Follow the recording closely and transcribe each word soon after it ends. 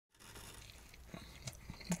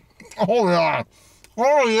Oh yeah.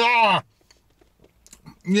 Oh yeah.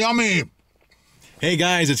 Yummy. Hey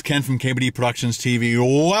guys, it's Ken from KBDProductionsTV.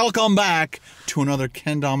 Welcome back to another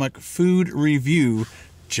Ken Domik food review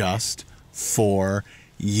just for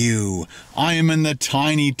you. I am in the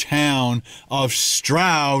tiny town of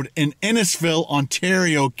Stroud in Innisfil,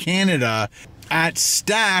 Ontario, Canada at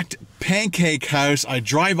Stacked Pancake House. I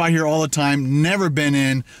drive by here all the time, never been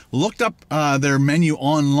in, looked up their menu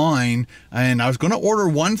online, and I was going to order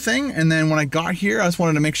one thing, and then when I got here I just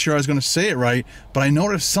wanted to make sure I was going to say it right, but I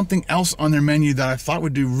noticed something else on their menu that I thought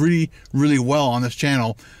would do really well on this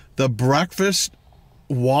channel. The breakfast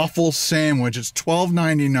waffle sandwich. It's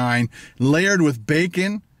 $12.99, layered with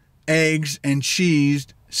bacon, eggs, and cheese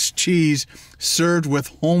served with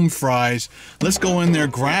home fries. Let's go in there,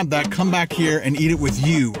 grab that, come back here and eat it with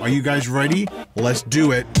you. Are you guys ready? Let's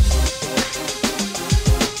do it.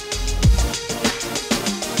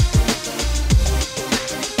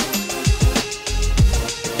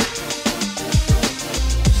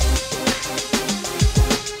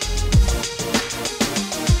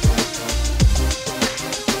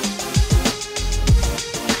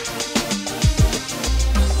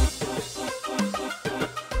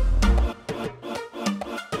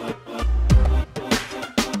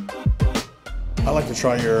 I'd like to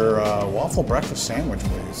try your waffle breakfast sandwich,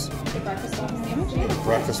 please. The breakfast waffle sandwich? Yeah.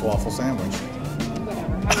 Breakfast waffle sandwich.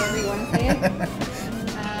 Whatever, however you want to say it.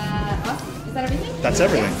 Awesome. Is that everything? That's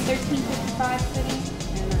everything. Yeah, $13.55 fitting,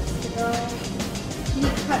 and that's to go. You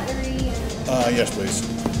need cutlery and... Yes, please.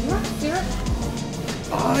 You want syrup?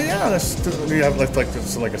 Yeah, do you have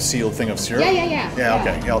like a sealed thing of syrup? Yeah. Yeah,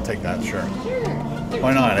 okay. Yeah, I'll take that, sure. Sure.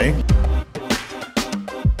 Why not, eh?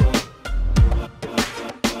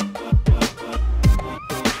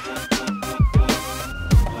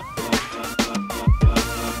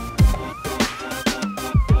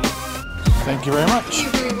 Thank you very much.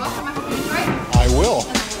 You're very welcome. I hope you enjoy it. I will.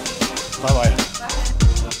 Bye-bye.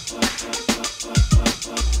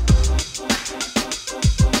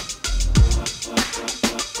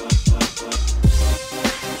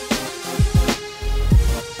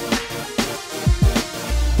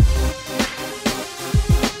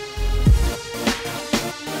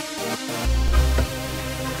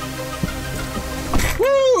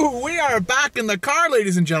 Woo! We are back in the car,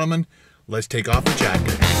 ladies and gentlemen. Let's take off the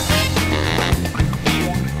jacket.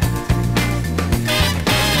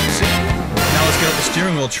 Get up the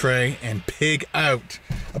steering wheel tray and pig out.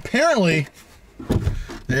 Apparently,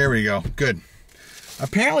 there we go, good.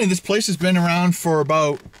 Apparently this place has been around for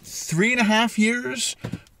about 3.5 years.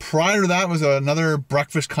 Prior to that was another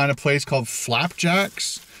breakfast kind of place called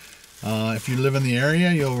Flapjacks. If you live in the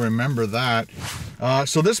area, you'll remember that.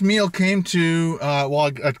 So this meal came to, well,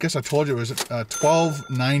 I guess I told you it was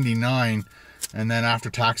 $12.99, and then after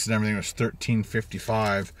tax and everything it was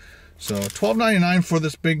 $13.55. So $12.99 for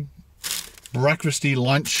this big breakfasty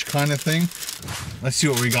lunch kind of thing. Let's see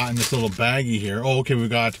what we got in this little baggie here. Oh, okay, we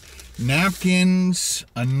got napkins,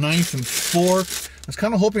 a knife and fork. I was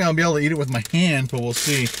kind of hoping I'll be able to eat it with my hands, but we'll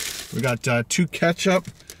see. We got 2 ketchup,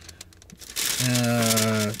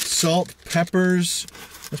 salt, peppers.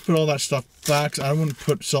 Let's put all that stuff back. I wouldn't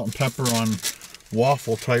put salt and pepper on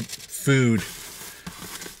waffle type food.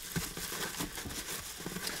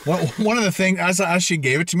 One of the things, as she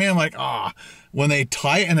gave it to me, I'm like, when they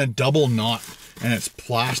tie it in a double knot and it's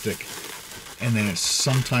plastic, and then it's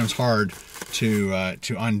sometimes hard to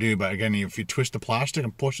undo. But again, if you twist the plastic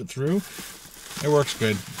and push it through, it works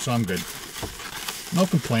good. So I'm good. No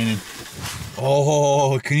complaining.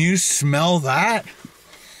 Oh, can you smell that?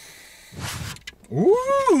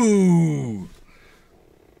 Ooh.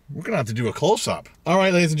 We're gonna have to do a close-up. All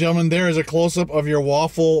right, ladies and gentlemen, there is a close-up of your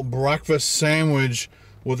waffle breakfast sandwich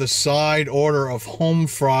with a side order of home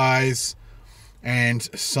fries and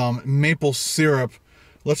some maple syrup.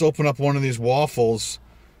 Let's open up one of these waffles.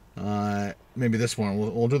 Maybe this one.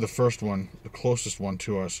 We'll do the first one, the closest one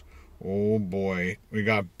to us. Oh boy, we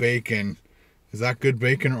got bacon. Is that good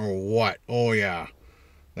bacon or what? Oh yeah,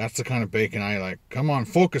 that's the kind of bacon I like. Come on,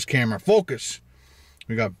 focus camera, focus.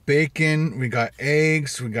 We got bacon, we got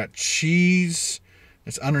eggs, we got cheese.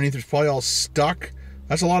 It's underneath, it's probably all stuck.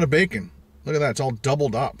 That's a lot of bacon. Look at that, it's all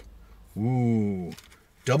doubled up. Ooh.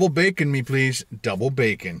 Double bacon me, please. Double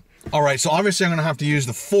bacon. All right, so obviously I'm gonna have to use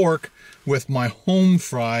the fork with my home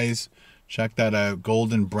fries. Check that out,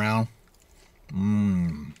 golden brown.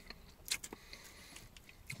 I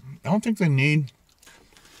don't think they need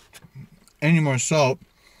any more salt.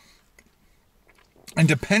 And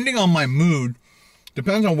depending on my mood,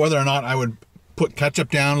 depends on whether or not I would put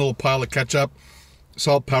ketchup down, a little pile of ketchup,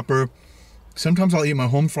 salt, pepper. Sometimes I'll eat my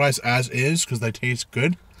home fries as is because they taste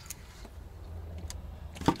good.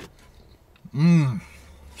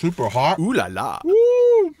 Super hot. Ooh la la.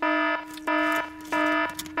 Woo!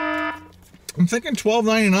 I'm thinking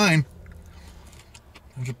 $12.99.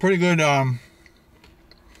 It's a pretty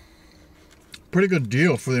good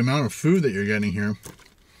deal for the amount of food that you're getting here.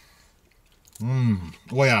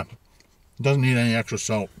 Oh yeah, doesn't need any extra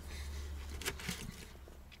salt.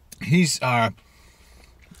 He's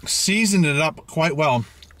seasoned it up quite well.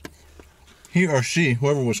 He or she,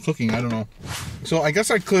 whoever was cooking, I don't know. So I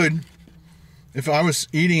guess I could, if I was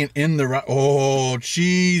eating it in the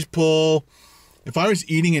cheese pull. If I was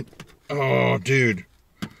eating it, oh dude,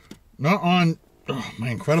 not on my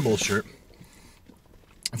Incredible shirt.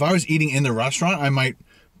 If I was eating in the restaurant, I might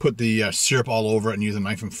put the syrup all over it and use a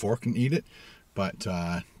knife and fork and eat it. But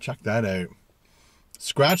check that out.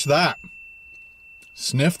 Scratch that.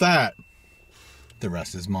 Sniff that. The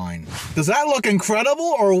rest is mine. Does that look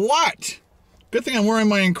incredible or what? Good thing I'm wearing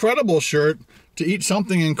my Incredible shirt to eat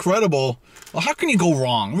something incredible. Well, how can you go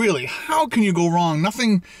wrong? Really, how can you go wrong?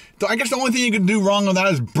 Nothing. I guess the only thing you could do wrong with that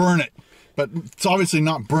is burn it. But it's obviously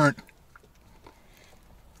not burnt.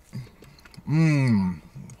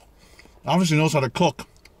 Obviously knows how to cook.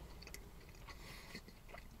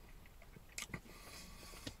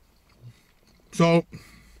 So,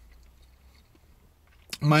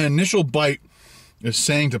 my initial bite is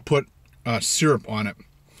saying to put syrup on it.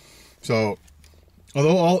 So,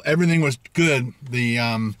 although everything was good,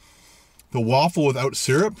 the waffle without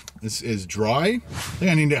syrup is dry. I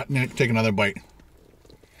think I need to take another bite.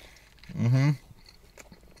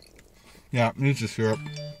 Yeah, needs the syrup.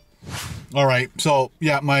 All right, so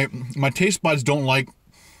yeah, my taste buds don't like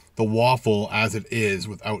the waffle as it is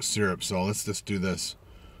without syrup. So let's just do this.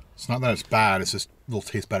 It's not that it's bad, it's just it'll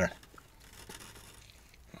taste better.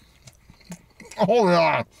 Oh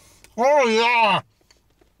yeah, oh yeah,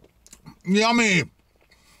 yummy.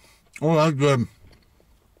 Oh, that's good.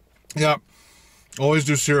 Yeah, always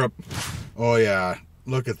do syrup. Oh yeah,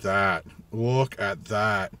 look at that. Look at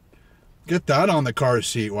that. Get that on the car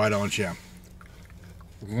seat, why don't you?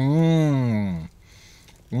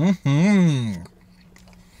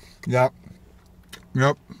 Yep.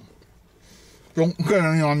 Yep. Don't get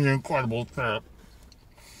any on your Incredible syrup.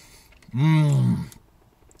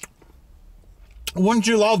 Wouldn't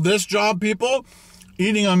you love this job, people?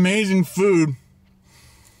 Eating amazing food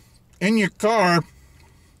in your car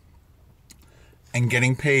and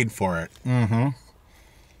getting paid for it.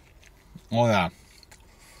 Oh yeah.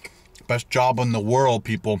 Best job in the world,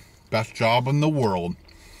 people. Best job in the world.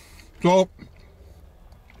 So,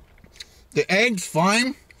 the egg's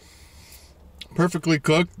fine. Perfectly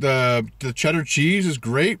cooked. The cheddar cheese is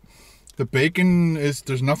great. The bacon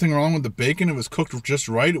there's nothing wrong with the bacon. It was cooked just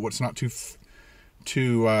right. It's not too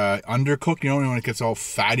undercooked. You know when it gets all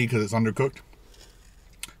fatty because it's undercooked?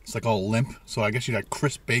 It's like all limp. So I guess you got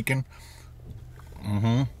crisp bacon.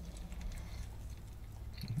 Yeah,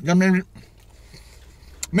 maybe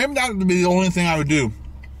that would be the only thing I would do.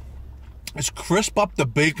 Is crisp up the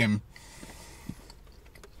bacon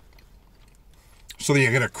so that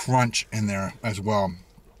you get a crunch in there as well.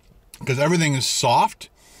 Because everything is soft.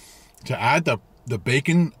 To add the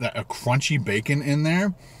bacon, a crunchy bacon in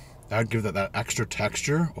there, that would give that extra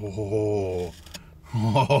texture. Oh,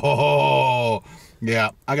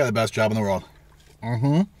 yeah, I got the best job in the world.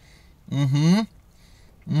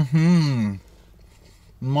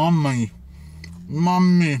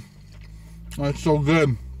 Mommy, that's so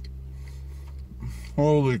good.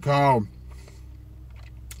 Holy cow.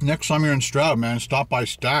 Next time you're in Stroud, man, stop by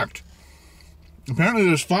Stacked. Apparently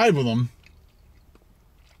there's 5 of them.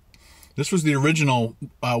 This was the original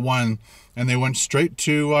one, and they went straight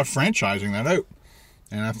to franchising that out.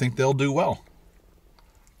 And I think they'll do well.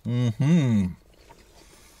 Oh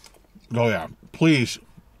yeah, please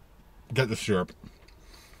get the syrup.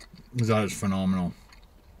 That is phenomenal.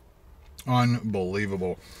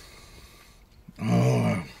 Unbelievable.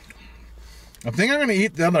 Oh, I think I'm going to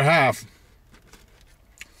eat the other half.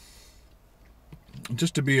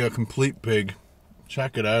 Just to be a complete pig.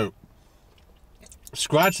 Check it out.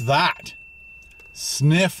 Scratch that.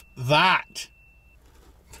 Sniff that.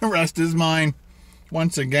 The rest is mine.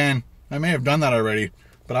 Once again, I may have done that already,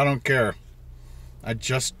 but I don't care. I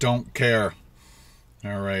just don't care.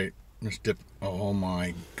 All right, let's dip. Oh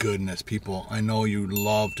my goodness, people. I know you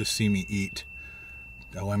love to see me eat.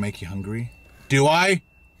 Do I make you hungry? Do I?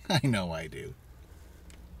 I know I do.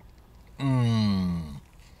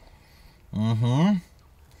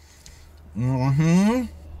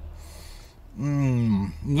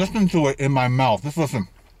 Listen to it in my mouth. Just listen.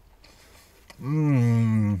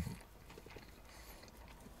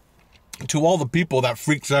 To all the people that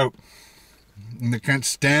freaks out and they can't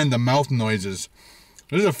stand the mouth noises,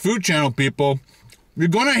 This is a food channel, people. You're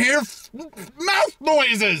gonna hear mouth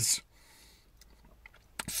noises.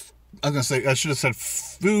 I was gonna say, I should have said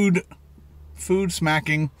food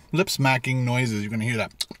smacking, lip smacking noises. You're gonna hear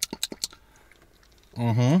that.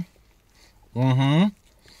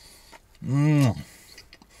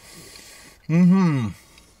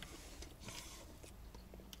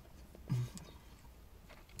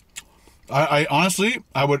 I honestly,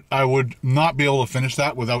 I would not be able to finish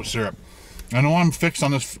that without syrup. I know I'm fixed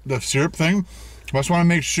on the syrup thing, but I just want to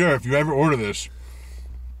make sure if you ever order this,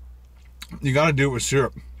 you got to do it with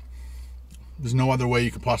syrup. There's no other way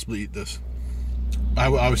you could possibly eat this.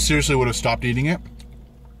 I seriously would have stopped eating it.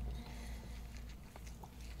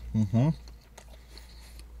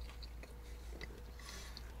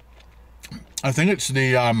 I think it's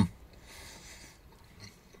the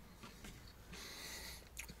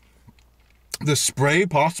spray,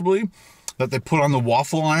 possibly, that they put on the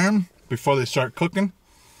waffle iron before they start cooking.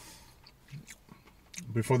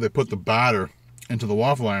 Before they put the batter into the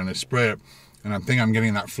waffle iron, they spray it, and I think I'm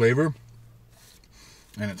getting that flavor.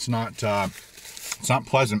 And it's not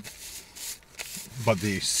pleasant. But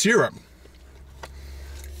the syrup,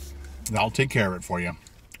 that'll take care of it for you.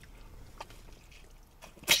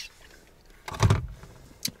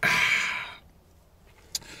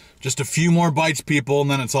 Just a few more bites, people,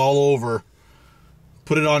 and then it's all over.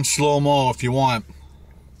 Put it on slow-mo if you want.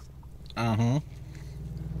 I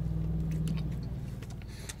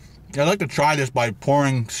like to try this by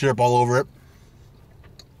pouring syrup all over it.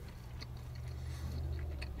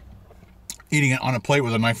 Eating it on a plate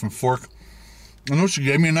with a knife and fork. I know she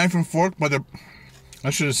gave me a knife and fork, but I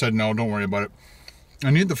should have said no, don't worry about it.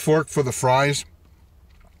 I need the fork for the fries.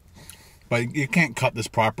 But you can't cut this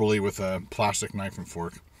properly with a plastic knife and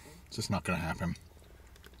fork. It's just not going to happen.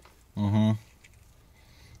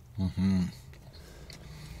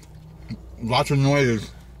 Lots of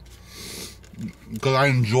noises. Because I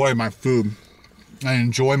enjoy my food. I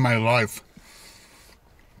enjoy my life.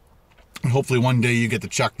 And hopefully one day you get to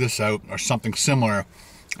check this out or something similar,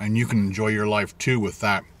 and you can enjoy your life too with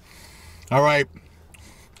that. All right.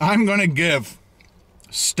 I'm going to give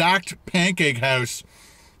Stacked Pancake House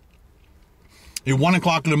a 1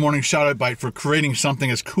 o'clock in the morning shout out bite for creating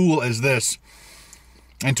something as cool as this.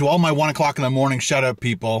 And to all my 1 o'clock in the morning shout out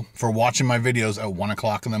people for watching my videos at 1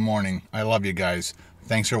 o'clock in the morning. I love you guys.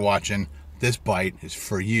 Thanks for watching. This bite is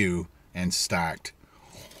for you and Stacked.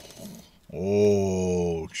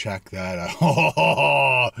 Oh, check that out.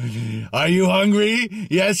 Oh, are you hungry?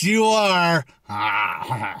 Yes, you are.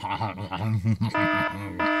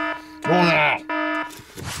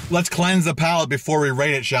 Let's cleanse the palate before we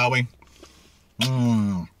rate it, shall we?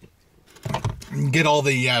 Get all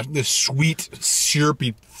the sweet,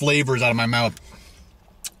 syrupy flavors out of my mouth.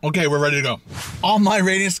 Okay, we're ready to go. On my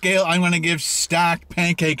rating scale, I'm going to give Stacked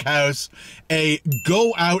Pancake House a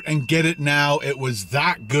go out and get it now. It was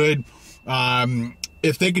that good.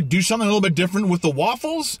 If they could do something a little bit different with the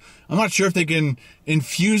waffles, I'm not sure if they can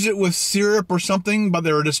infuse it with syrup or something, but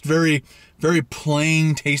they were just very, very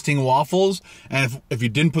plain tasting waffles. And if you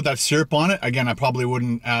didn't put that syrup on it, again, I probably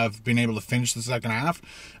wouldn't have been able to finish the second half.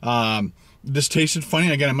 This tasted funny.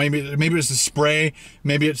 Again, maybe it's the spray,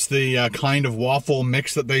 maybe it's the kind of waffle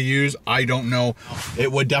mix that they use. I don't know.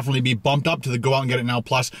 It would definitely be bumped up to the go out and get it now.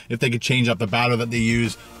 Plus, if they could change up the batter that they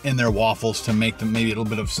use in their waffles to make them maybe a little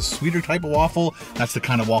bit of a sweeter type of waffle, that's the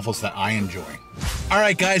kind of waffles that I enjoy. All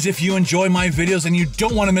right, guys, if you enjoy my videos and you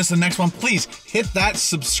don't want to miss the next one, please hit that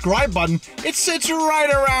subscribe button. It sits right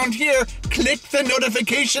around here. Click the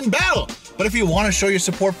notification bell. But if you want to show your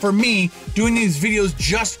support for me doing these videos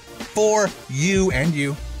just for you and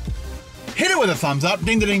you, hit it with a thumbs up,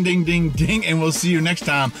 ding, ding, ding, ding, ding, and we'll see you next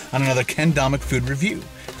time on another Ken Domik food review.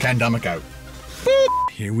 Ken Domik out. Boop.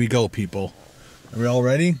 Here we go, people. Are we all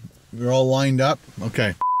ready? We're all lined up?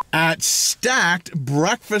 Okay. At Stacked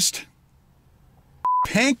Breakfast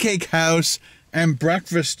Pancake House and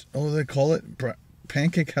Breakfast, what do they call it?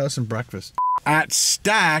 Pancake House and Breakfast. At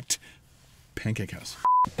Stacked Pancake House.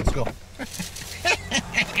 Let's go.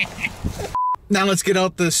 Now let's get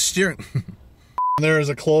out the steering. There is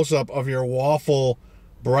a close-up of your waffle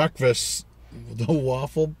breakfast. The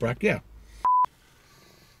waffle breakfast, yeah.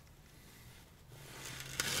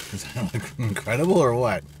 Is that like incredible or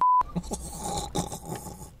what?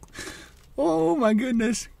 Oh my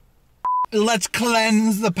goodness. Let's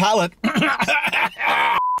cleanse the palate.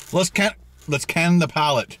 Let's can the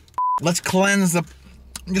palate. Let's cleanse the...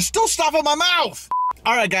 There's still stuff in my mouth.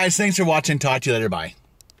 All right, guys. Thanks for watching. Talk to you later. Bye.